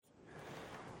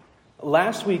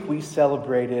Last week we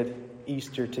celebrated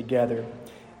Easter together,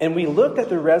 and we looked at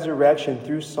the resurrection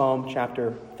through Psalm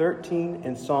chapter 13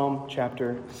 and Psalm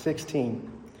chapter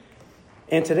 16.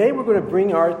 And today we're going to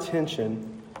bring our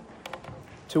attention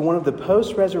to one of the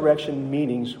post-resurrection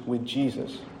meetings with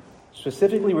Jesus.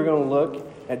 Specifically, we're going to look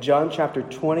at John chapter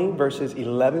 20, verses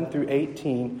 11 through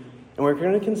 18, and we're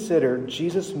going to consider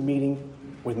Jesus' meeting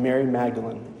with Mary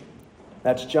Magdalene.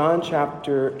 That's John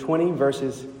chapter 20,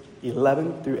 verses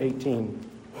 11 through 18.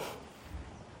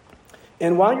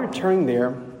 And while you're turning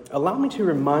there, allow me to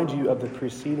remind you of the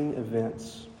preceding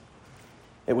events.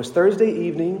 It was Thursday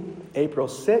evening, April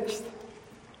 6th,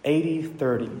 AD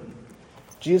 30.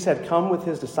 Jesus had come with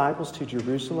his disciples to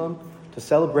Jerusalem to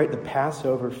celebrate the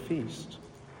Passover feast.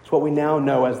 It's what we now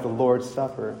know as the Last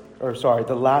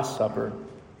Supper.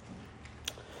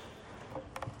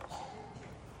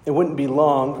 It wouldn't be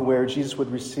long where Jesus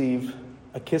would receive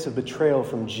a kiss of betrayal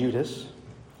from Judas,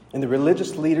 and the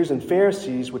religious leaders and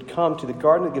Pharisees would come to the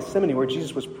Garden of Gethsemane where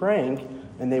Jesus was praying,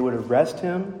 and they would arrest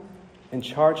him and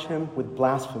charge him with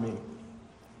blasphemy.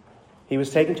 He was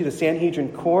taken to the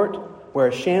Sanhedrin court where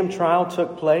a sham trial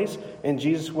took place, and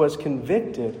Jesus was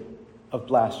convicted of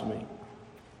blasphemy.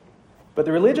 But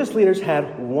the religious leaders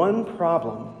had one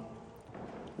problem.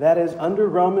 That is, under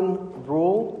Roman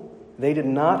rule, they did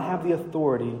not have the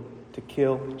authority to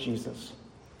kill Jesus.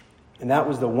 And that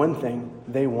was the one thing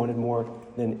they wanted more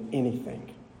than anything.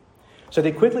 So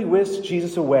they quickly whisked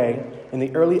Jesus away in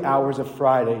the early hours of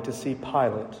Friday to see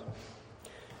Pilate.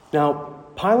 Now,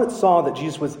 Pilate saw that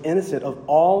Jesus was innocent of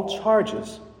all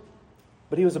charges,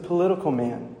 but he was a political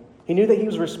man. He knew that he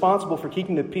was responsible for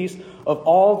keeping the peace of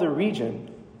all the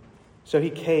region. So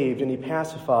he caved and he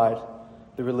pacified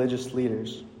the religious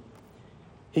leaders.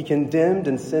 He condemned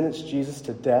and sentenced Jesus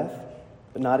to death,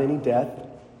 but not any death.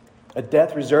 A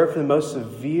death reserved for the most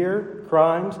severe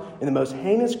crimes and the most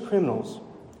heinous criminals.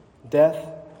 Death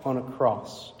on a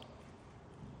cross.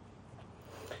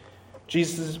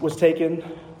 Jesus was taken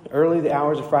early the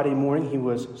hours of Friday morning. He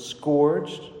was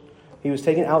scourged. He was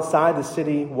taken outside the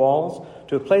city walls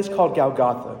to a place called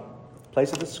Golgotha,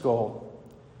 place of the skull.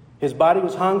 His body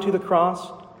was hung to the cross,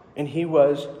 and he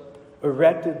was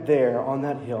erected there on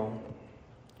that hill.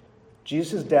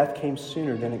 Jesus' death came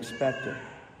sooner than expected.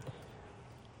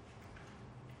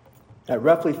 At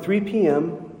roughly 3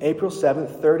 p.m., April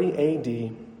 7th, 30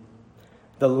 A.D.,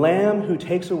 the Lamb who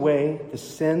takes away the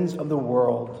sins of the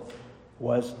world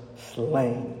was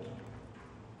slain.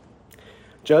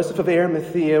 Joseph of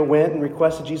Arimathea went and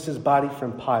requested Jesus' body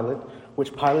from Pilate,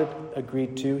 which Pilate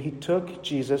agreed to. He took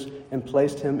Jesus and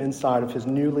placed him inside of his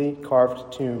newly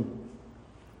carved tomb.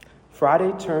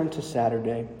 Friday turned to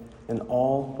Saturday, and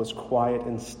all was quiet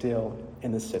and still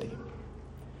in the city.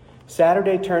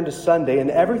 Saturday turned to Sunday, and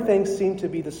everything seemed to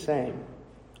be the same,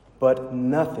 but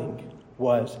nothing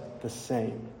was the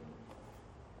same.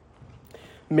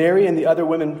 Mary and the other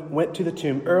women went to the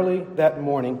tomb early that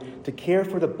morning to care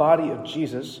for the body of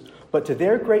Jesus, but to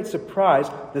their great surprise,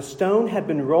 the stone had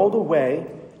been rolled away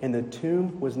and the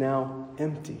tomb was now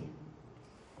empty.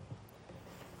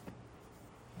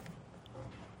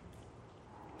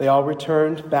 They all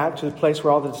returned back to the place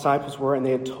where all the disciples were, and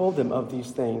they had told them of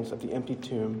these things, of the empty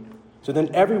tomb. So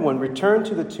then everyone returned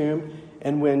to the tomb,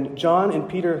 and when John and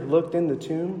Peter looked in the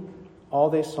tomb,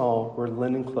 all they saw were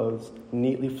linen clothes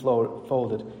neatly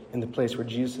folded in the place where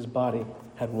Jesus' body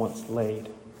had once laid.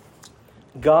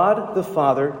 God the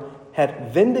Father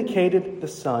had vindicated the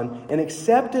Son and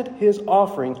accepted his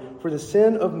offering for the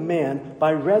sin of man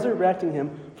by resurrecting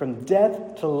him from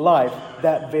death to life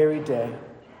that very day.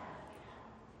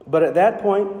 But at that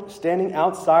point, standing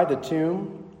outside the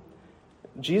tomb,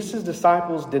 Jesus'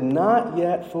 disciples did not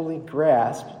yet fully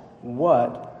grasp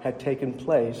what had taken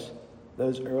place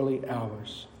those early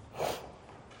hours.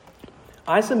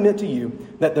 I submit to you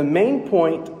that the main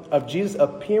point of Jesus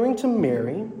appearing to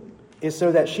Mary is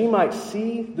so that she might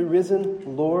see the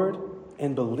risen Lord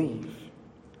and believe.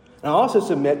 And I also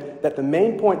submit that the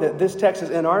main point that this text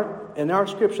is in our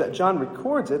scripture, that John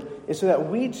records it, is so that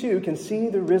we too can see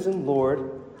the risen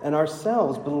Lord and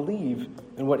ourselves believe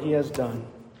in what he has done.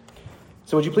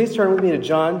 So would you please turn with me to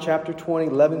John chapter 20,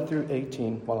 11 through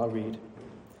 18 while I read.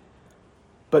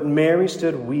 But Mary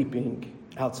stood weeping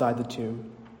outside the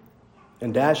tomb.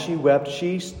 And as she wept,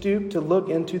 she stooped to look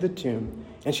into the tomb.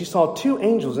 And she saw 2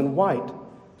 angels in white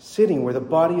sitting where the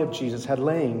body of Jesus had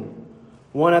lain,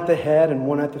 one at the head and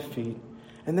one at the feet.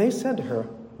 And they said to her,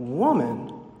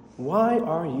 "Woman, why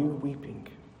are you weeping?"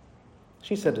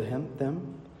 She said to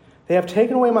them, "They have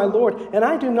taken away my Lord, and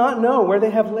I do not know where they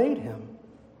have laid him."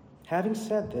 Having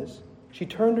said this, she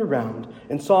turned around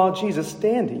and saw Jesus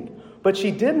standing, but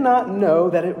she did not know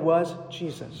that it was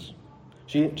Jesus.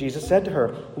 Jesus said to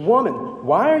her, "Woman,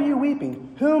 why are you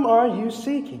weeping? Whom are you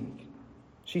seeking?"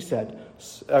 She said,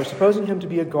 supposing him to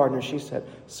be a gardener, she said,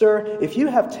 "Sir, if you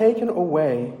have taken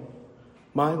away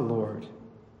my Lord,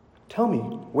 tell me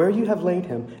where you have laid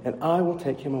him, and I will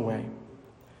take him away."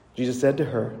 Jesus said to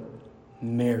her,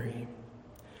 "Mary."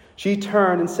 She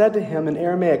turned and said to him in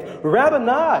Aramaic,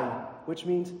 "Rabboni," which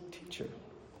means teacher.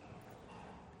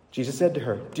 Jesus said to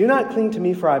her, "Do not cling to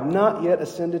me, for I have not yet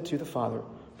ascended to the Father.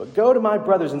 But go to my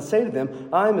brothers and say to them,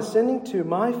 I am ascending to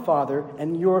my Father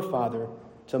and your Father,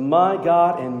 to my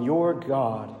God and your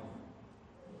God."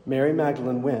 Mary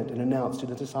Magdalene went and announced to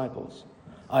the disciples,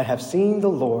 "I have seen the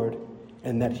Lord,"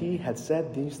 and that he had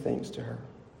said these things to her.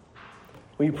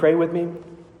 Will you pray with me?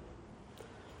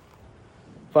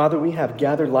 Father, we have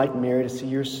gathered like Mary to see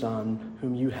your Son,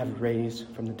 whom you have raised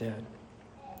from the dead.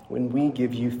 When we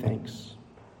give you thanks.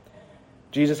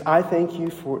 Jesus, I thank you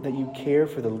that you care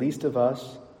for the least of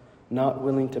us, not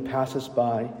willing to pass us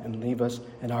by and leave us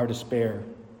in our despair.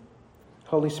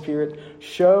 Holy Spirit,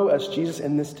 show us Jesus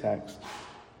in this text.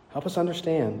 Help us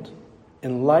understand.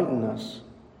 Enlighten us.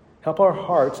 Help our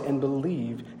hearts and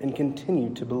believe and continue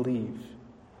to believe.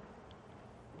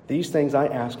 These things I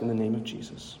ask in the name of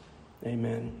Jesus.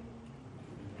 Amen.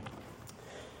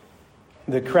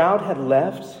 The crowd had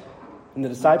left, and the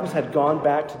disciples had gone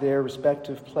back to their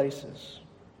respective places.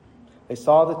 They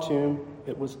saw the tomb.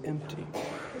 It was empty,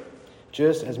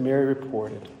 just as Mary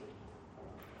reported.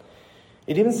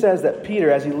 It even says that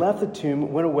Peter, as he left the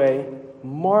tomb, went away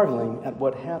marveling at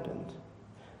what happened.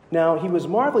 Now, he was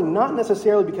marveling not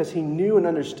necessarily because he knew and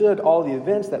understood all the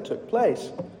events that took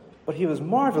place, but he was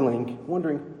marveling,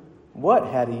 wondering, what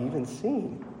had he even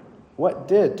seen? What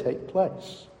did take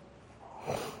place?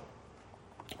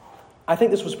 I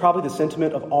think this was probably the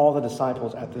sentiment of all the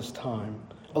disciples at this time.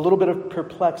 A little bit of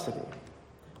perplexity.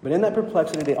 But in that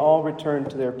perplexity, they all returned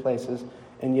to their places,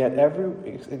 and yet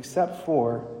except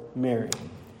for Mary.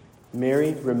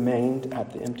 Mary remained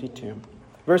at the empty tomb.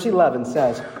 Verse 11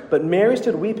 says, "But Mary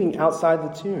stood weeping outside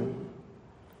the tomb."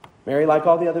 Mary, like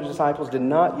all the other disciples, did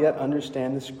not yet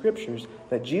understand the scriptures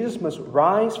that Jesus must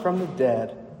rise from the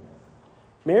dead.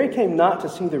 Mary came not to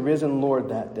see the risen Lord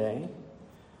that day,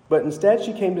 but instead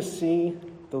she came to see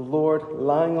the Lord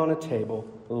lying on a table,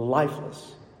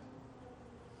 lifeless.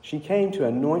 She came to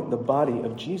anoint the body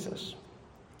of Jesus.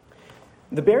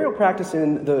 The burial practice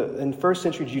in first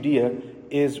century Judea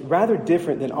is rather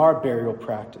different than our burial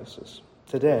practices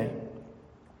today.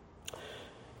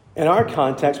 In our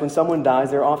context, when someone dies,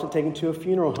 they're often taken to a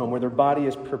funeral home where their body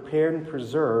is prepared and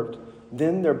preserved.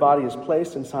 Then their body is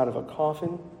placed inside of a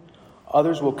coffin.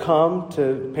 Others will come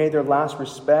to pay their last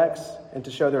respects and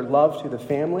to show their love to the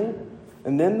family.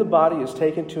 And then the body is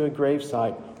taken to a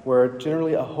gravesite where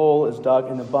generally a hole is dug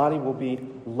and the body will be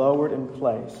lowered in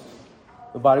place.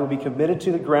 The body will be committed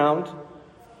to the ground.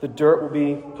 The dirt will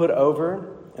be put over.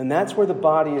 And that's where the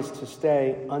body is to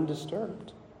stay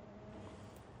undisturbed.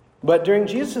 But during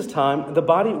Jesus' time, the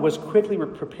body was quickly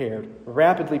prepared,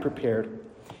 rapidly prepared,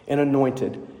 and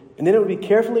anointed. And then it would be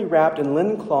carefully wrapped in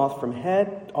linen cloth from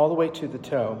head all the way to the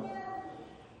toe.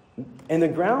 And the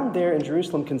ground there in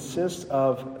Jerusalem consists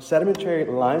of sedimentary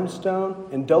limestone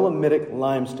and dolomitic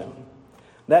limestone.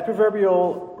 That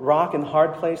proverbial rock and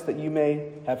hard place that you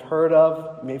may have heard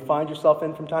of, may find yourself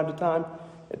in from time to time,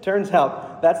 it turns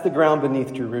out that's the ground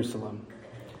beneath Jerusalem.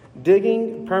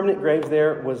 Digging permanent graves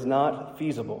there was not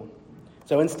feasible.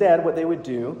 So instead, what they would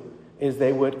do is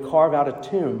they would carve out a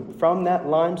tomb from that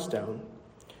limestone.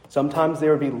 Sometimes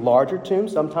there would be larger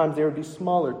tombs, sometimes there would be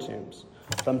smaller tombs.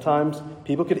 Sometimes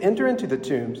people could enter into the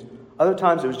tombs. Other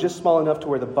times it was just small enough to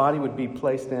where the body would be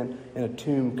placed in a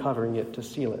tomb covering it to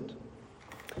seal it.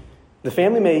 The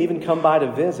family may even come by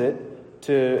to visit,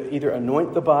 to either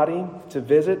anoint the body, to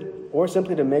visit, or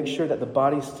simply to make sure that the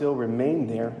body still remained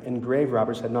there and grave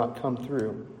robbers had not come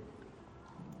through.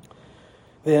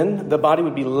 Then the body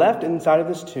would be left inside of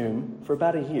this tomb for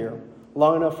about a year,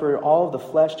 long enough for all of the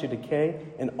flesh to decay,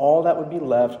 and all that would be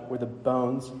left were the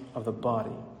bones of the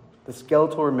body, the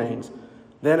skeletal remains.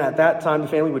 Then at that time the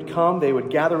family would come, they would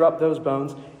gather up those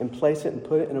bones and place it and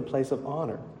put it in a place of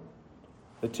honor.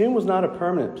 The tomb was not a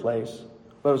permanent place,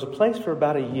 but it was a place for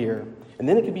about a year. And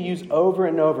then it could be used over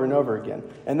and over and over again.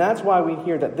 And that's why we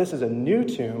hear that this is a new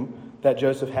tomb that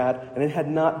Joseph had, and it had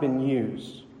not been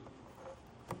used.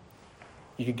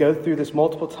 You could go through this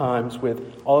multiple times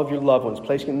with all of your loved ones,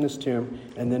 placing them in this tomb,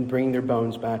 and then bringing their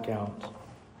bones back out.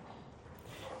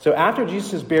 So after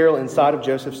Jesus' burial inside of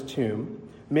Joseph's tomb,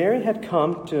 Mary had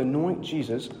come to anoint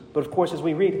Jesus, but of course, as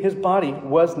we read, his body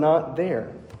was not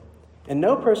there. And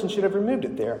no person should have removed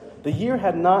it there. The year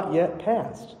had not yet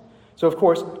passed. So of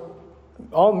course,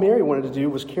 All Mary wanted to do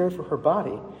was care for her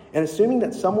body. And assuming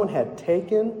that someone had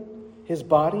taken his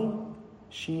body,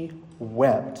 she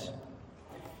wept.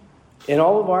 In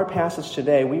all of our passage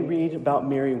today, we read about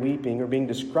Mary weeping, or being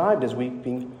described as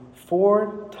weeping,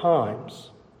 4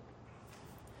 times.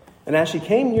 And as she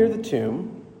came near the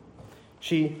tomb,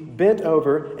 she bent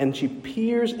over and she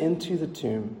peers into the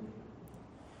tomb.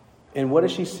 And what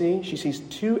does she see? She sees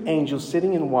 2 angels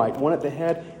sitting in white, one at the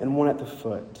head and one at the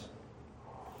foot,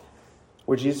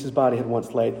 where Jesus' body had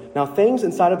once laid. Now, things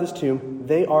inside of this tomb,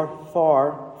 they are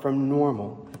far from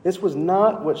normal. This was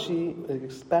not what she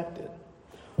expected.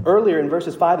 Earlier in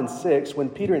verses 5 and 6, when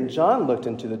Peter and John looked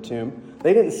into the tomb,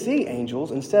 they didn't see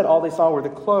angels. Instead, all they saw were the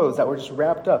clothes that were just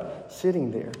wrapped up,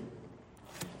 sitting there.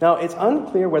 Now, it's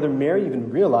unclear whether Mary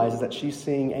even realizes that she's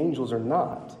seeing angels or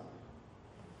not.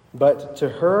 But to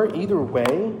her, either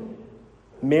way,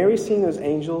 Mary seeing those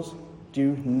angels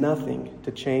do nothing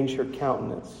to change her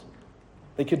countenance.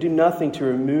 They could do nothing to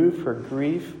remove her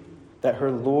grief that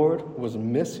her Lord was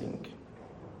missing.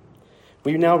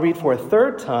 We now read for a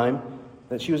 3rd time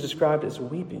that she was described as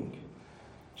weeping.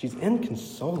 She's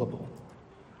inconsolable.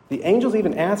 The angels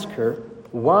even ask her,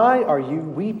 "Why are you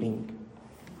weeping?"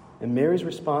 And Mary's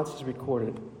response is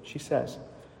recorded. She says,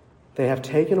 "They have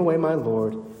taken away my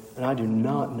Lord, and I do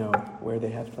not know where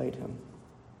they have laid him."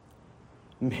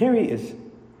 Mary is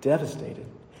devastated.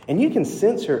 And you can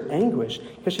sense her anguish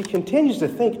because she continues to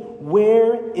think,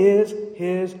 where is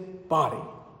his body?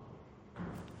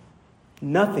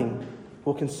 Nothing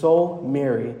will console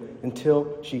Mary until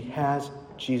she has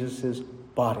Jesus'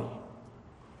 body.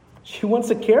 She wants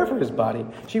to care for his body.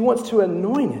 She wants to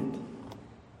anoint it.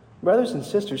 Brothers and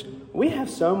sisters, we have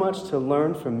so much to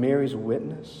learn from Mary's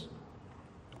witness.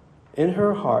 In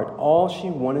her heart, all she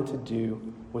wanted to do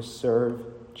was serve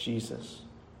Jesus,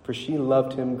 for she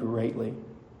loved him greatly.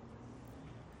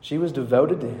 She was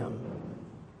devoted to him.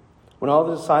 When all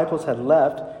the disciples had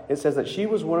left, it says that she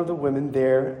was one of the women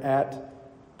there at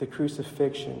the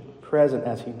crucifixion, present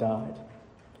as he died.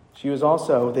 She was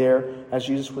also there as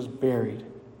Jesus was buried.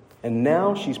 And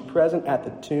now she's present at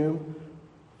the tomb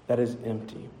that is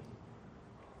empty.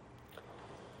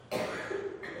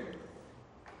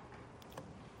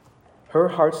 Her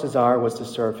heart's desire was to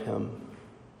serve him.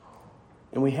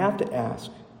 And we have to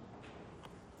ask,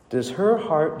 does her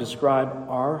heart describe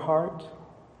our heart?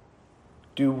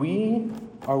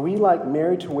 Are we like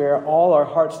Mary to where all our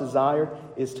heart's desire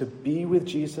is to be with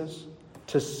Jesus,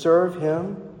 to serve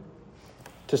him,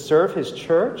 to serve his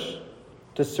church,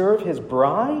 to serve his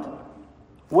bride?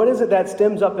 What is it that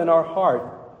stems up in our heart?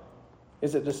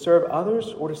 Is it to serve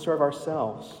others or to serve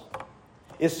ourselves?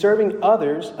 Is serving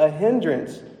others a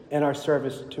hindrance in our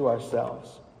service to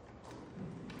ourselves?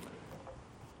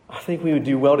 I think we would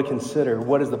do well to consider,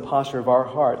 what is the posture of our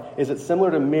heart? Is it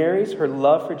similar to Mary's? Her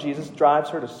love for Jesus drives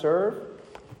her to serve?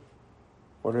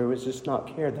 Or do we just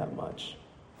not care that much?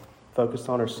 Focused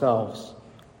on ourselves,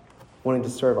 wanting to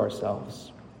serve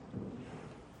ourselves.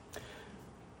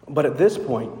 But at this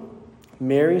point,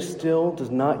 Mary still does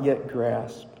not yet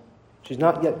grasp. She's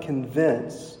not yet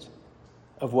convinced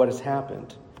of what has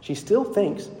happened. She still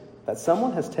thinks that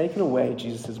someone has taken away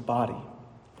Jesus' body.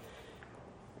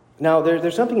 Now,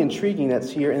 there's something intriguing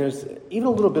that's here, and there's even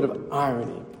a little bit of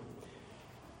irony.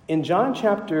 In John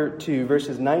chapter 2,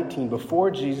 verses 19,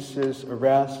 before Jesus'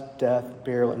 arrest, death,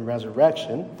 burial, and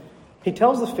resurrection, he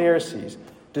tells the Pharisees,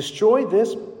 "Destroy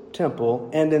this temple,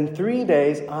 and in 3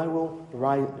 days I will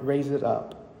raise it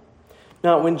up."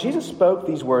 Now, when Jesus spoke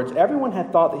these words, everyone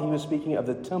had thought that he was speaking of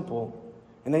the temple,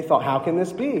 and they thought, how can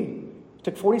this be? It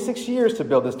took 46 years to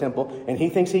build this temple, and he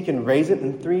thinks he can raise it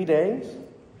in 3 days?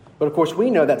 But of course, we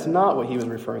know that's not what he was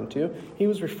referring to. He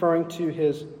was referring to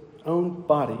his own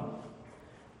body.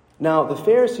 Now, the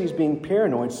Pharisees, being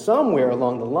paranoid somewhere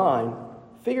along the line,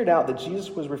 figured out that Jesus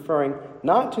was referring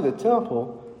not to the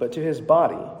temple, but to his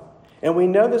body. And we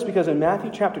know this because in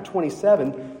Matthew chapter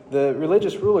 27, the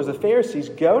religious rulers, the Pharisees,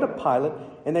 go to Pilate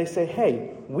and they say, "Hey,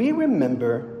 we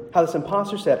remember how this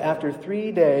impostor said, 'After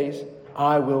 3 days,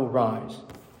 I will rise.'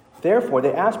 Therefore,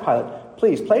 they asked Pilate,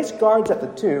 'Please place guards at the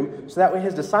tomb so that way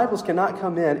his disciples cannot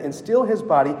come in and steal his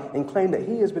body and claim that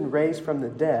he has been raised from the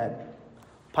dead.'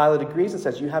 Pilate agrees and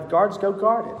says, 'You have guards, go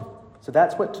guard it.' So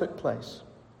that's what took place.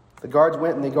 The guards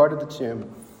went and they guarded the tomb.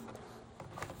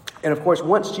 And of course,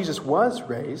 once Jesus was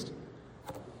raised,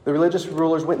 the religious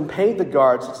rulers went and paid the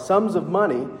guards sums of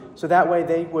money so that way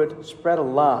they would spread a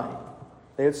lie.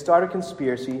 They would start a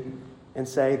conspiracy and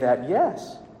say that,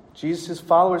 yes, Jesus'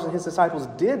 followers and his disciples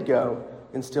did go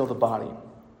and steal the body.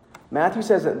 Matthew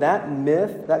says that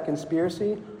myth, that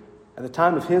conspiracy, at the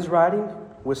time of his writing,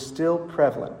 was still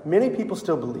prevalent. Many people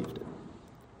still believed it.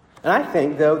 And I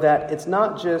think, though, that it's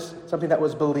not just something that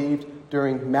was believed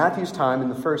during Matthew's time in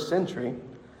the first century.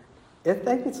 I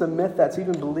think it's a myth that's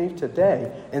even believed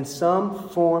today in some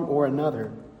form or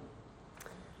another.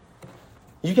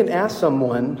 You can ask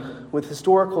someone with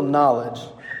historical knowledge,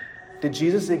 did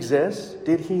Jesus exist?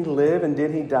 Did he live and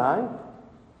did he die?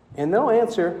 And they'll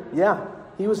answer, yeah,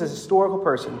 he was a historical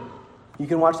person. You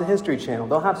can watch the History Channel.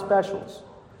 They'll have specials.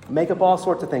 Make up all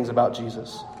sorts of things about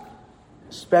Jesus,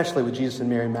 especially with Jesus and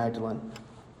Mary Magdalene.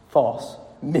 False.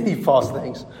 Many false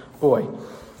things. Boy.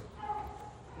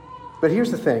 But here's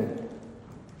the thing.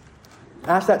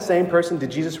 Ask that same person,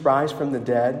 did Jesus rise from the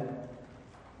dead?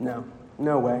 No.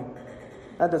 No way.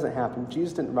 That doesn't happen.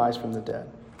 Jesus didn't rise from the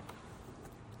dead.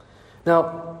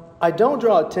 Now, I don't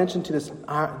draw attention to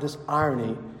this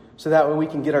irony so that way we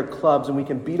can get our clubs and we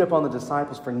can beat up on the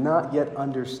disciples for not yet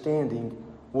understanding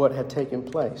what had taken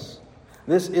place.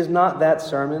 This is not that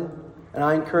sermon, and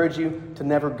I encourage you to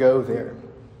never go there.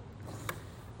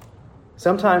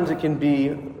 Sometimes it can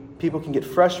be, people can get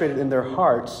frustrated in their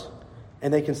hearts,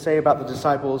 and they can say about the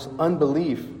disciples'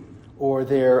 unbelief or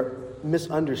their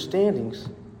misunderstandings,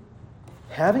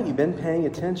 haven't you been paying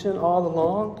attention all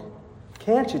along?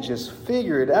 Can't you just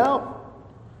figure it out?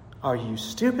 Are you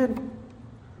stupid?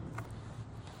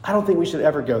 I don't think we should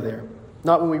ever go there.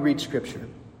 Not when we read Scripture.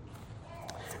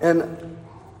 And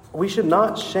we should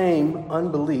not shame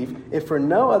unbelief if for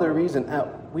no other reason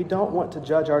we don't want to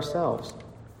judge ourselves.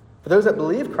 For those that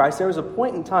believe Christ, there was a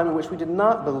point in time in which we did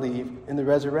not believe in the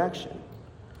resurrection.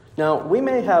 Now, we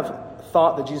may have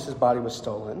thought that Jesus' body was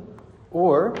stolen,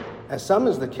 or, as some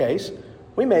is the case,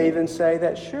 we may even say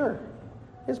that, sure,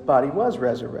 his body was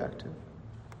resurrected.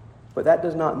 But that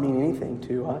does not mean anything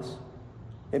to us.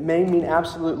 It may mean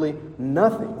absolutely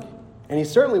nothing. And he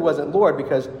certainly wasn't Lord,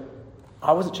 because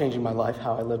I wasn't changing my life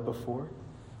how I lived before.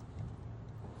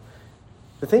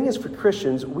 The thing is, for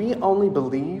Christians, we only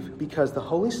believe because the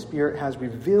Holy Spirit has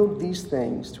revealed these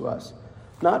things to us.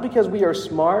 Not because we are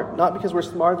smart, not because we're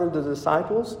smarter than the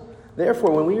disciples.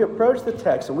 Therefore, when we approach the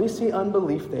text and we see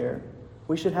unbelief there,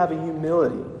 we should have a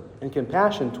humility and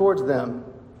compassion towards them.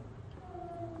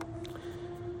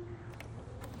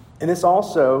 And this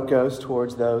also goes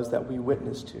towards those that we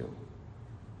witness to.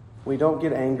 We don't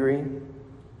get angry.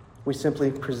 We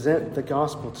simply present the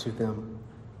gospel to them.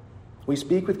 We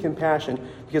speak with compassion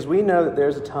because we know that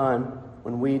there's a time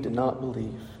when we did not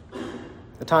believe.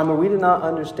 A time where we did not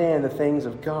understand the things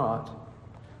of God.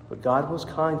 But God was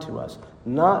kind to us,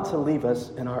 not to leave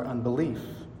us in our unbelief.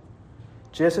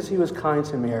 Just as he was kind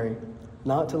to Mary,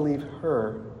 not to leave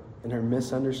her in her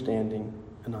misunderstanding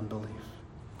and unbelief.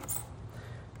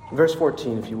 Verse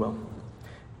 14, if you will.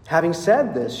 Having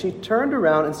said this, she turned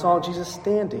around and saw Jesus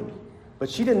standing, but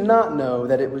she did not know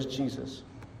that it was Jesus.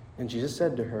 And Jesus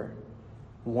said to her,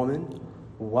 "Woman,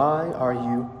 why are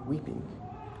you weeping?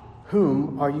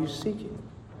 Whom are you seeking?"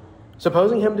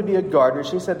 Supposing him to be a gardener,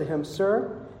 she said to him,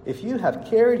 "Sir, if you have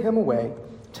carried him away,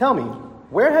 tell me,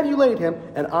 where have you laid him,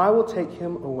 and I will take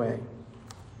him away."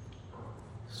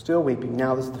 Still weeping.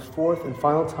 Now this is the fourth and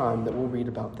final time that we'll read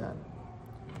about that.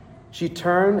 She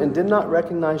turned and did not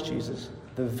recognize Jesus,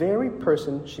 the very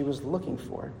person she was looking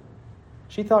for.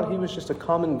 She thought he was just a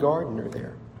common gardener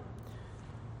there.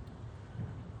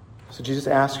 So Jesus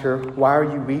asked her, "Why are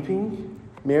you weeping?"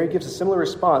 Mary gives a similar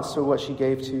response to what she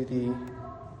gave to the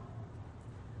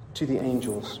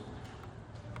angels.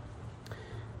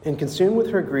 And consumed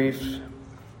with her grief,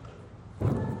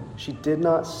 she did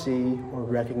not see or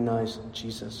recognize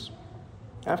Jesus.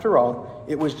 After all,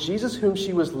 it was Jesus whom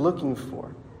she was looking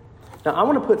for. Now, I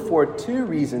want to put forward two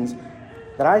reasons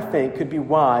that I think could be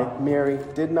why Mary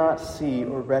did not see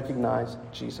or recognize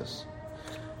Jesus.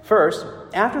 First,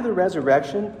 after the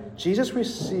resurrection, Jesus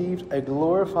received a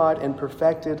glorified and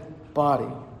perfected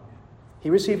body.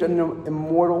 He received an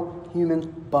immortal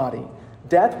human body.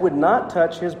 Death would not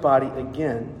touch his body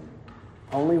again,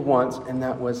 only once, and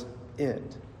that was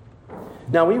it.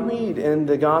 Now, we read in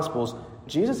the Gospels,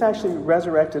 Jesus actually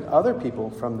resurrected other people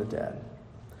from the dead.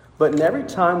 But in every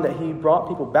time that he brought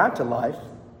people back to life,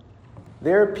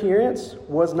 their appearance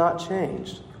was not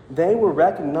changed. They were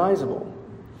recognizable.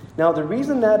 Now, the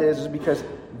reason that is because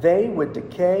they would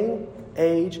decay,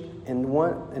 age,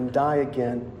 and die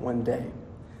again one day.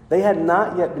 They had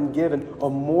not yet been given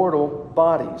immortal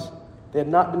bodies. They had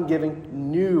not been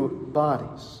given new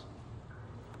bodies.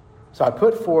 So I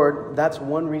put forward, that's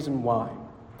one reason why.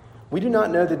 We do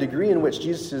not know the degree in which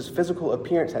Jesus' physical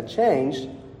appearance had changed,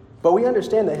 but we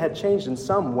understand that it had changed in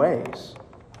some ways.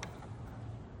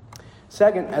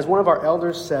 Second, as one of our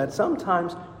elders said,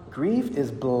 sometimes grief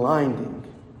is blinding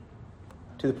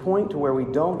to the point to where we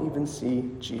don't even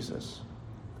see Jesus.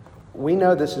 We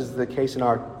know this is the case in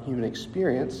our human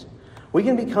experience. We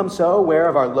can become so aware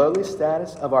of our lowly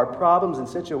status, of our problems and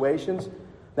situations,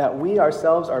 that we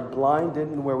ourselves are blinded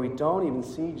and where we don't even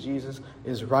see Jesus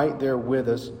is right there with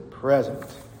us, present.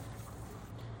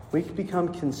 We can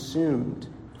become consumed.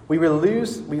 We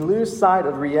lose sight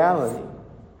of reality.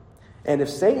 And if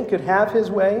Satan could have his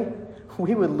way,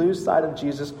 we would lose sight of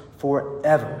Jesus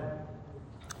forever.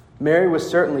 Mary was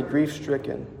certainly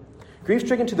grief-stricken.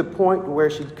 Grief-stricken to the point where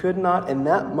she could not, in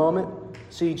that moment,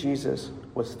 see Jesus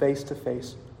was face to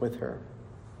face with her.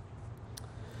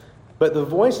 But the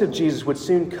voice of Jesus would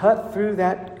soon cut through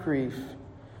that grief,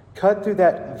 cut through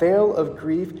that veil of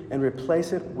grief, and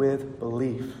replace it with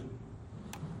belief.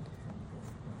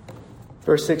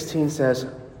 Verse 16 says,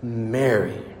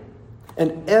 Mary.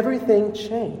 And everything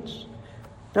changed.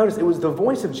 Notice, it was the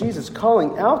voice of Jesus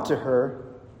calling out to her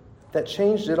that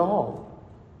changed it all.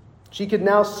 She could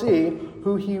now see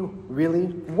who he really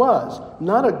was.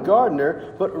 Not a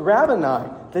gardener, but Rabboni,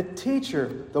 the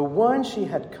teacher, the one she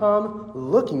had come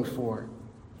looking for.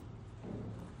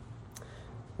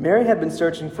 Mary had been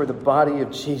searching for the body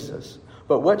of Jesus,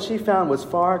 but what she found was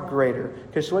far greater,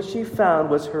 because what she found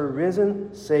was her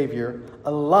risen Savior,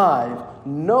 alive,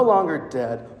 no longer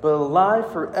dead, but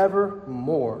alive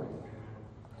forevermore.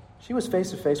 She was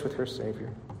face to face with her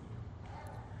Savior.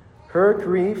 Her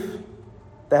grief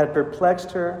that had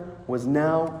perplexed her was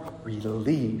now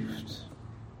relieved.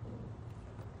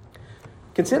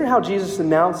 Consider how Jesus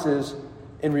announces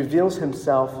and reveals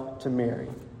himself to Mary.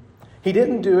 He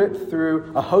didn't do it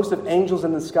through a host of angels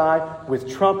in the sky with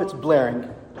trumpets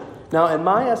blaring. Now, in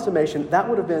my estimation, that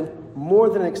would have been more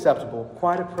than acceptable,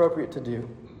 quite appropriate to do.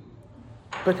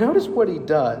 But notice what he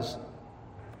does.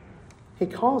 He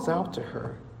calls out to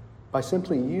her by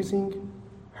simply using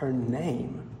her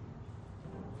name.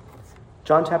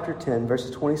 John chapter 10,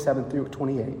 verses 27 through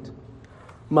 28.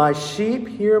 My sheep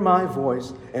hear my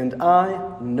voice, and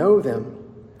I know them,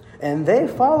 and they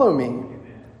follow me.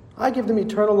 I give them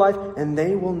eternal life, and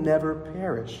they will never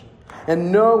perish,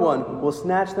 and no one will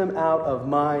snatch them out of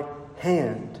my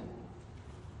hand.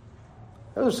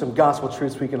 Those are some gospel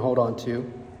truths we can hold on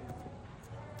to.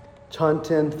 John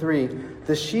 10:3.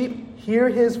 The sheep hear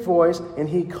his voice, and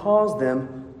he calls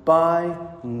them by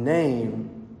name.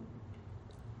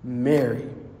 Mary.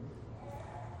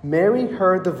 Mary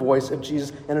heard the voice of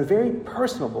Jesus in a very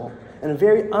personable and a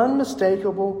very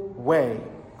unmistakable way.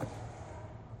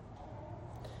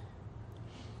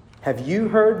 Have you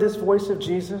heard this voice of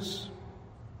Jesus?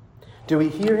 Do we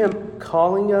hear him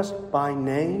calling us by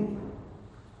name?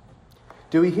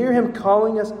 Do we hear him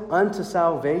calling us unto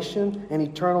salvation and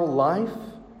eternal life?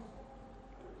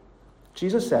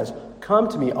 Jesus says, come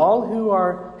to me, all who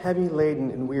are heavy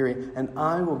laden and weary, and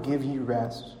I will give you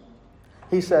rest.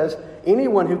 He says,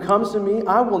 anyone who comes to me,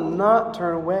 I will not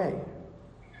turn away.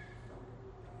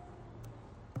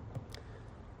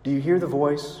 Do you hear the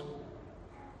voice?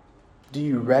 Do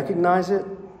you recognize it?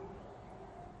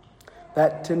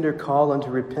 That tender call unto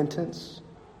repentance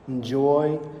and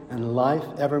joy and life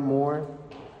evermore.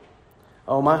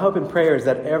 Oh, my hope and prayer is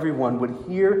that everyone would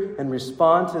hear and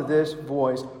respond to this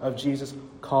voice of Jesus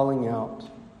calling out.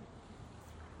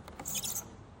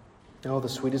 Oh, the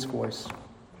sweetest voice.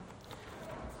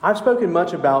 I've spoken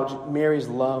much about Mary's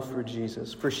love for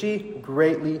Jesus, for she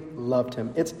greatly loved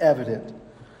him. It's evident.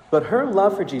 But her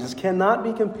love for Jesus cannot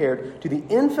be compared to the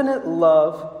infinite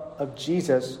love of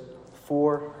Jesus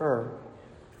for her.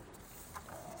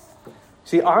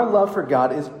 See, our love for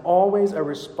God is always a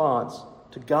response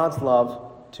to God's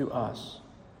love to us.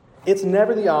 It's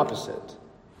never the opposite.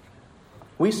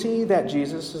 We see that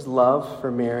Jesus' love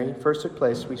for Mary first took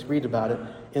place, we read about it,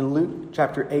 in Luke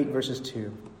chapter 8, verses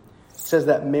 2. It says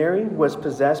that Mary was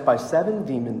possessed by 7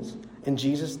 demons, and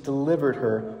Jesus delivered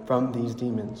her from these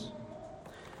demons.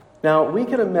 Now, we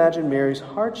can imagine Mary's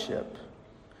hardship.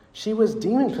 She was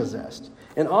demon-possessed.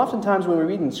 And oftentimes when we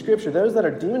read in Scripture, those that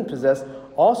are demon-possessed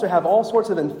also have all sorts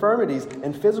of infirmities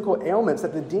and physical ailments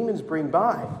that the demons bring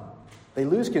by. They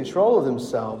lose control of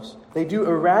themselves. They do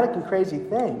erratic and crazy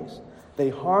things. They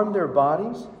harm their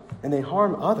bodies, and they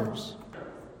harm others.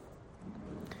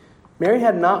 Mary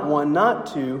had not 1, not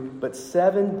 2, but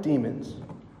 7 demons.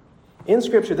 In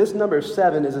Scripture, this number of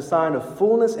 7 is a sign of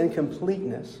fullness and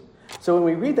completeness. So when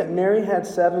we read that Mary had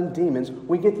 7 demons,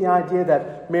 we get the idea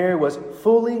that Mary was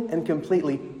fully and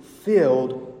completely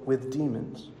filled with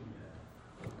demons.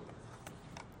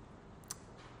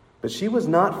 But she was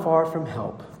not far from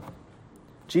help.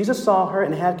 Jesus saw her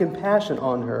and had compassion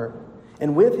on her,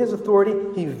 and with his authority,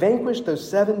 he vanquished those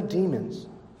 7 demons,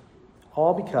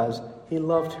 all because he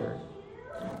loved her.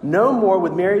 No more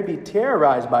would Mary be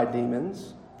terrorized by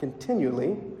demons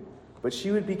continually, but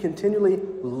she would be continually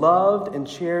loved and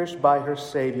cherished by her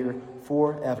Savior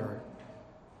forever.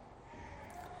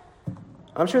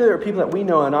 I'm sure there are people that we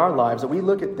know in our lives that we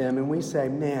look at them and we say,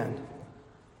 man,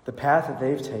 the path that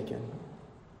they've taken,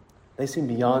 they seem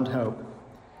beyond hope.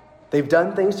 They've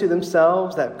done things to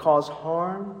themselves that cause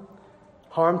harm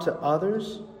to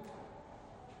others.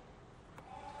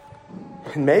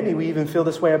 And maybe we even feel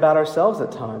this way about ourselves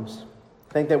at times.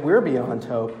 Think that we're beyond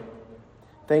hope.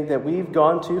 Think that we've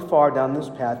gone too far down this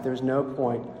path. There's no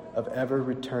point of ever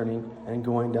returning and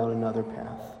going down another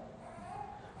path.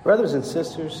 Brothers and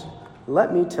sisters,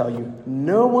 let me tell you,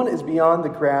 no one is beyond the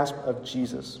grasp of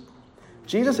Jesus.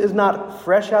 Jesus is not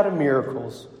fresh out of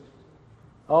miracles.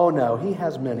 Oh no, he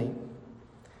has many.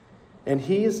 And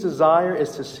his desire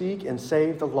is to seek and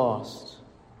save the lost.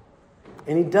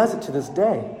 And he does it to this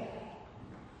day.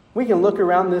 We can look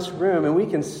around this room and we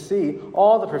can see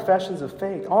all the professions of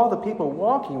faith, all the people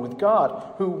walking with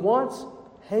God who once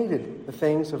hated the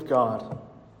things of God.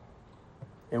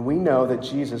 And we know that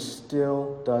Jesus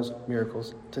still does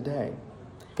miracles today.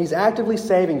 He's actively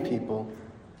saving people.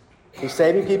 He's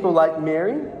saving people like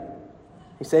Mary.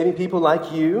 He's saving people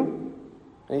like you.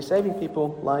 And he's saving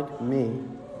people like me.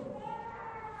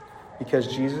 Because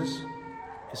Jesus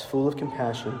is full of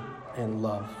compassion and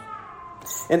love.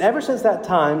 And ever since that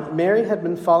time, Mary had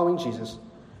been following Jesus.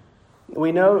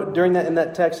 We know in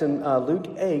that text in Luke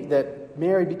 8 that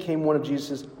Mary became one of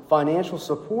Jesus' financial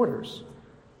supporters.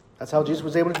 That's how Jesus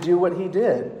was able to do what he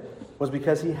did, was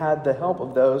because he had the help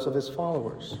of those of his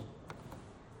followers.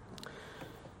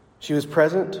 She was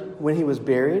present when he was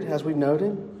buried, as we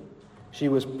noted. She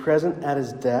was present at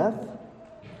his death.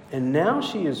 And now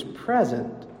she is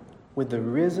present with the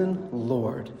risen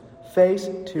Lord, face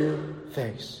to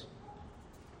face.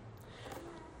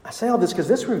 I say all this because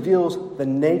this reveals the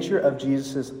nature of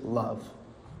Jesus' love.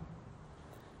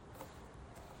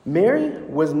 Mary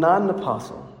was not an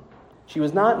apostle. She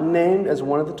was not named as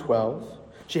one of the 12.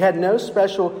 She had no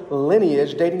special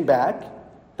lineage dating back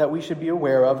that we should be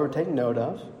aware of or take note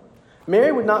of.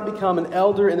 Mary would not become an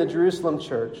elder in the Jerusalem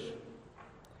church.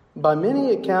 By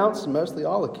many accounts, mostly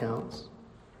all accounts,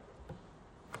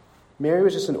 Mary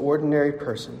was just an ordinary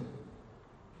person.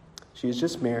 She was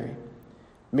just Mary.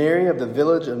 Mary of the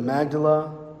village of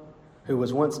Magdala, who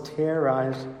was once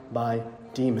terrorized by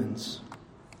demons.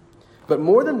 But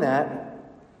more than that,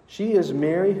 she is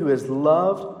Mary who is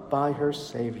loved by her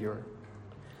Savior.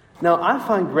 Now, I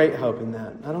find great hope in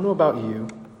that. I don't know about you,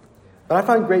 but I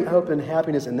find great hope and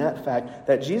happiness in that fact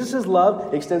that Jesus'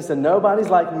 love extends to nobodies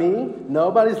like me,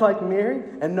 nobodies like Mary,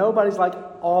 and nobodies like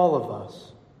all of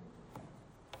us.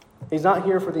 He's not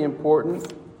here for the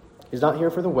important. He's not here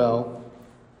for the well.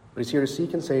 But he's here to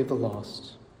seek and save the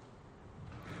lost.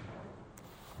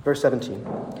 Verse 17.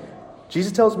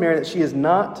 Jesus tells Mary that she is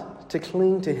not to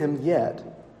cling to him yet,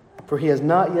 for he has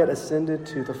not yet ascended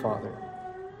to the Father.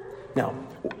 Now,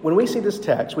 when we see this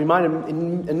text, we might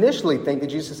initially think that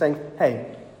Jesus is saying,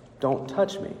 hey, don't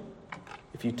touch me.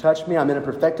 If you touch me, I'm in a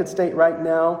perfected state right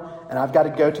now, and I've got to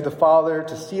go to the Father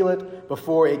to seal it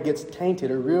before it gets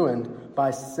tainted or ruined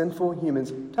by sinful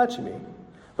humans touching me.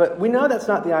 But we know that's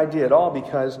not the idea at all,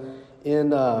 because in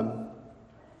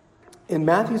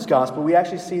Matthew's gospel, we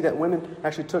actually see that women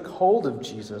actually took hold of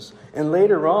Jesus. And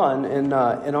later on, in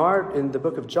the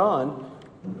book of John,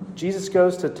 Jesus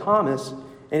goes to Thomas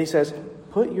and he says,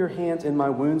 "Put your hands in my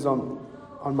wounds on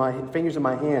my fingers in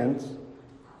my hands,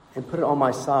 and put it on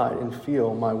my side and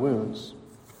feel my wounds."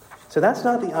 So that's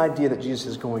not the idea that Jesus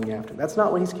is going after. That's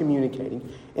not what he's communicating.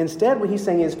 Instead, what he's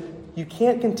saying is, you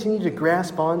can't continue to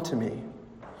grasp onto me.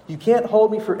 You can't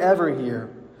hold me forever here,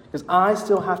 because I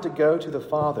still have to go to the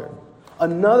Father.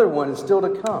 Another one is still to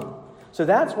come. So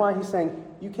that's why he's saying,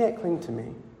 you can't cling to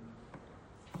me.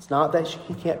 It's not that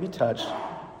he can't be touched,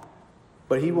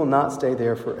 but he will not stay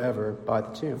there forever by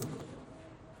the tomb.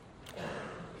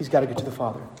 He's got to get to the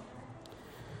Father.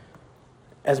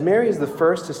 As Mary is the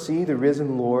first to see the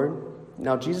risen Lord,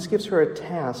 now Jesus gives her a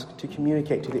task to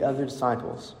communicate to the other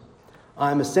disciples.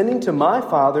 I'm ascending to my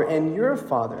Father and your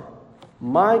Father,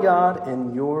 my God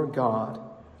and your God.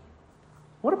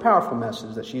 What a powerful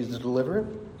message that she is to deliver.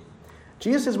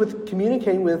 Jesus is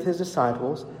communicating with his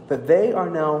disciples that they are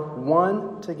now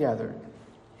one together.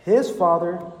 His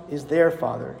Father is their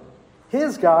Father.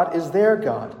 His God is their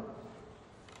God.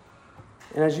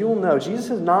 And as you will know, Jesus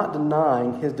is not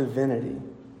denying his divinity.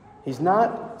 He's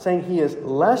not saying he is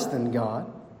less than God.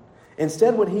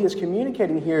 Instead, what he is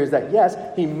communicating here is that, yes,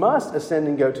 he must ascend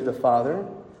and go to the Father.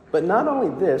 But not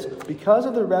only this, because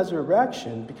of the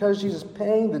resurrection, because Jesus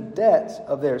paying the debts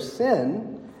of their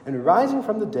sin and rising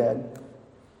from the dead,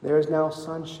 there is now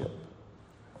sonship.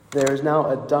 There is now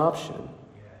adoption.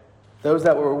 Those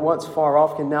that were once far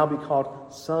off can now be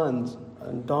called sons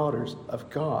and daughters of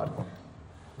God.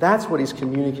 That's what he's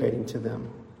communicating to them.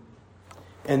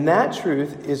 And that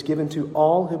truth is given to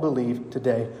all who believe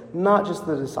today, not just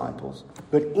the disciples,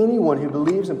 but anyone who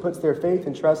believes and puts their faith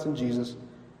and trust in Jesus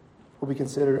will be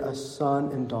considered a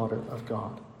son and daughter of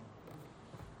God.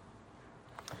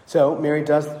 So Mary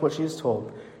does what she is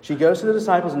told. She goes to the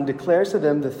disciples and declares to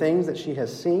them the things that she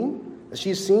has seen, that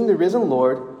she's seen the risen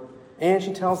Lord, and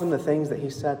she tells them the things that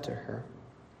he said to her.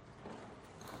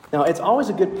 Now, it's always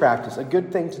a good practice, a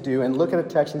good thing to do, and look at a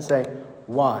text and say,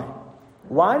 why?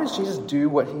 Why does Jesus do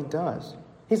what he does?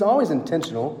 He's always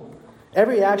intentional.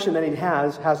 Every action that he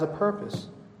has a purpose.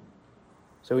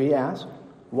 So he asks,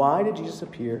 why did Jesus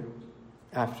appear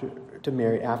to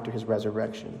Mary after his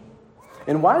resurrection?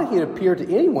 And why did he appear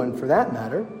to anyone for that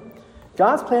matter?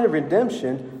 God's plan of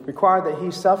redemption required that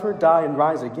he suffer, die, and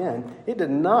rise again. It did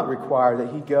not require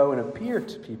that he go and appear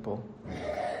to people.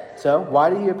 So, why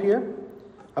did he appear?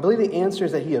 I believe the answer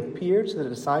is that he appeared so that the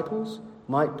disciples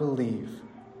might believe,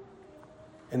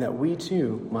 and that we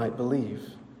too might believe.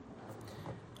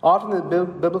 Often in the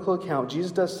biblical account,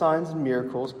 Jesus does signs and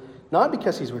miracles, not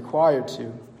because he's required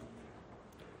to,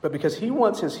 but because he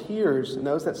wants his hearers and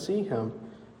those that see him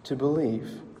to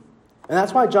believe. And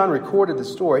that's why John recorded the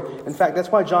story. In fact,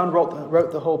 that's why John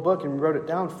wrote the whole book and wrote it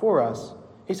down for us.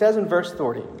 He says in verse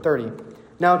 30,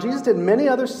 "Now Jesus did many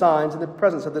other signs in the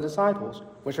presence of the disciples,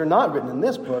 which are not written in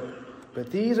this book, but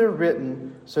these are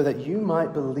written so that you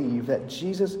might believe that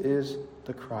Jesus is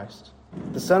the Christ,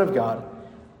 the Son of God,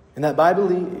 and that by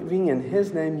believing in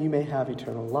his name you may have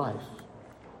eternal life."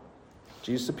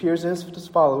 Jesus appears to his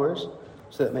followers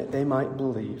so that they might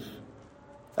believe.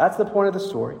 That's the point of the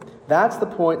story. That's the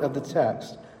point of the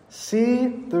text. See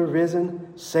the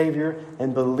risen Savior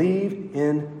and believe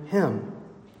in him.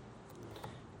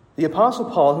 The Apostle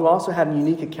Paul, who also had a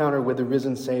unique encounter with the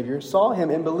risen Savior, saw him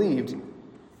and believed.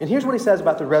 And here's what he says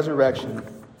about the resurrection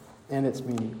and its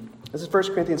meaning. This is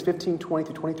 1 Corinthians 15, 20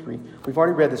 through 23. We've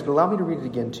already read this, but allow me to read it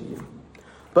again to you.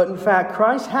 "But in fact,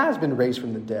 Christ has been raised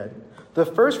from the dead, the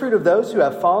firstfruit of those who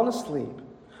have fallen asleep.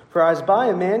 For as by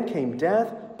a man came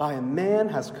death, by a man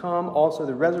has come also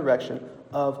the resurrection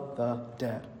of the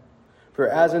dead. For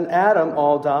as in Adam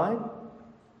all died,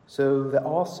 so that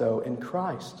also in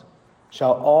Christ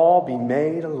shall all be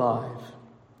made alive.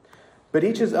 But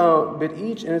each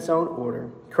in its own order.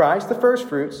 Christ the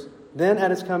firstfruits, then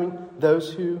at his coming,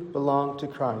 those who belong to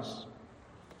Christ."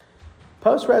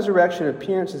 Post-resurrection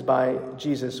appearances by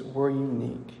Jesus were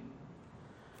unique.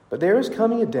 But there is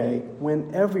coming a day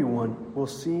when everyone will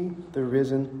see the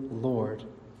risen Lord.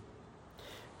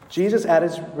 Jesus at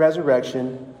his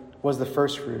resurrection was the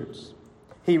firstfruits.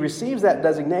 He receives that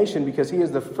designation because he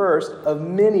is the first of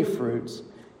many fruits.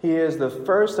 He is the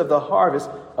first of the harvest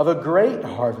of a great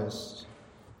harvest.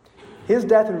 His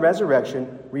death and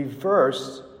resurrection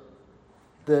reversed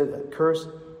the curse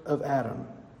of Adam.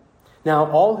 Now,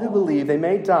 all who believe, they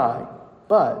may die,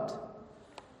 but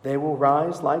they will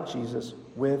rise like Jesus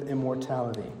with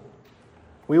immortality.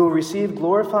 We will receive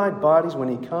glorified bodies when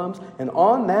he comes, and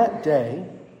on that day,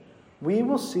 we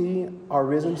will see our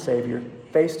risen Savior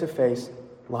face to face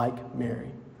like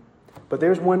Mary. But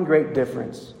there's one great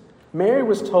difference. Mary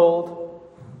was told,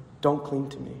 "Don't cling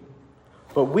to me."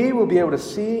 But we will be able to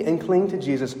see and cling to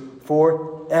Jesus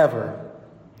forever.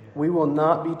 We will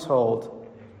not be told,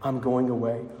 "I'm going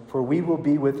away," for we will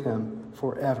be with him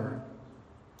forever.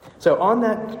 So on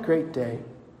that great day,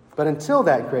 but until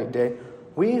that great day,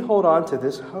 we hold on to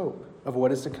this hope of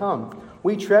what is to come.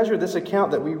 We treasure this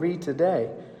account that we read today,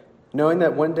 knowing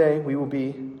that one day we will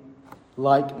be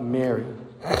like Mary.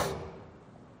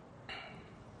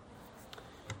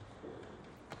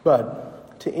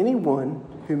 But to anyone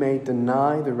who may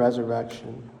deny the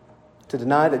resurrection, to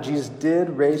deny that Jesus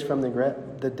did raise from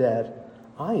the dead,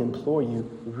 I implore you,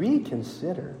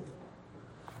 reconsider.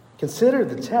 Consider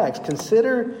the text.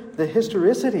 Consider the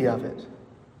historicity of it.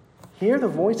 Hear the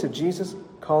voice of Jesus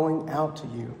calling out to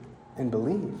you and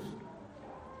believe.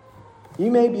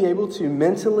 You may be able to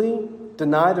mentally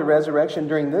deny the resurrection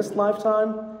during this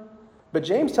lifetime, but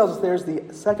James tells us there's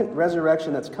the second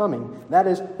resurrection that's coming. That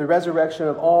is the resurrection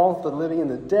of all the living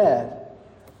and the dead.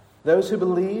 Those who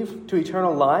believe to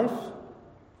eternal life,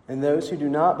 and those who do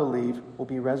not believe will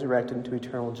be resurrected into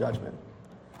eternal judgment.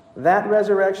 That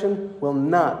resurrection will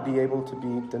not be able to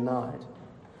be denied.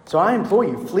 So I implore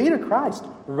you, flee to Christ.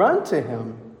 Run to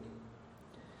him.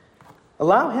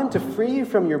 Allow him to free you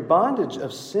from your bondage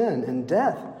of sin and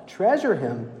death. Treasure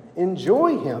him.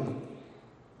 Enjoy him.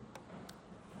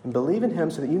 And believe in him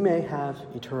so that you may have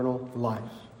eternal life.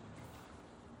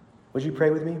 Would you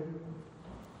pray with me?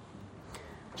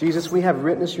 Jesus, we have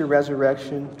witnessed your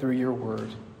resurrection through your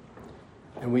word,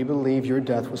 and we believe your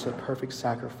death was a perfect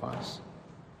sacrifice.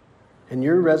 And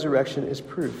your resurrection is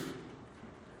proof.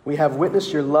 We have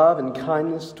witnessed your love and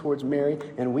kindness towards Mary,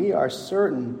 and we are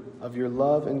certain of your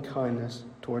love and kindness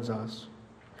towards us.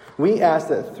 We ask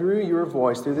that through your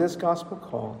voice, through this gospel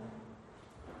call,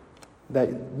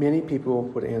 that many people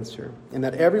would answer, and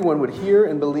that everyone would hear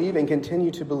and believe and continue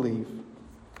to believe.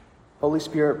 Holy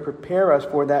Spirit, prepare us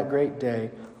for that great day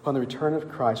upon the return of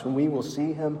Christ, when we will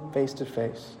see him face to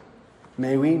face.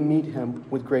 May we meet him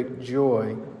with great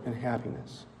joy and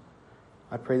happiness.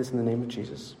 I pray this in the name of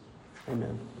Jesus.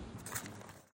 Amen.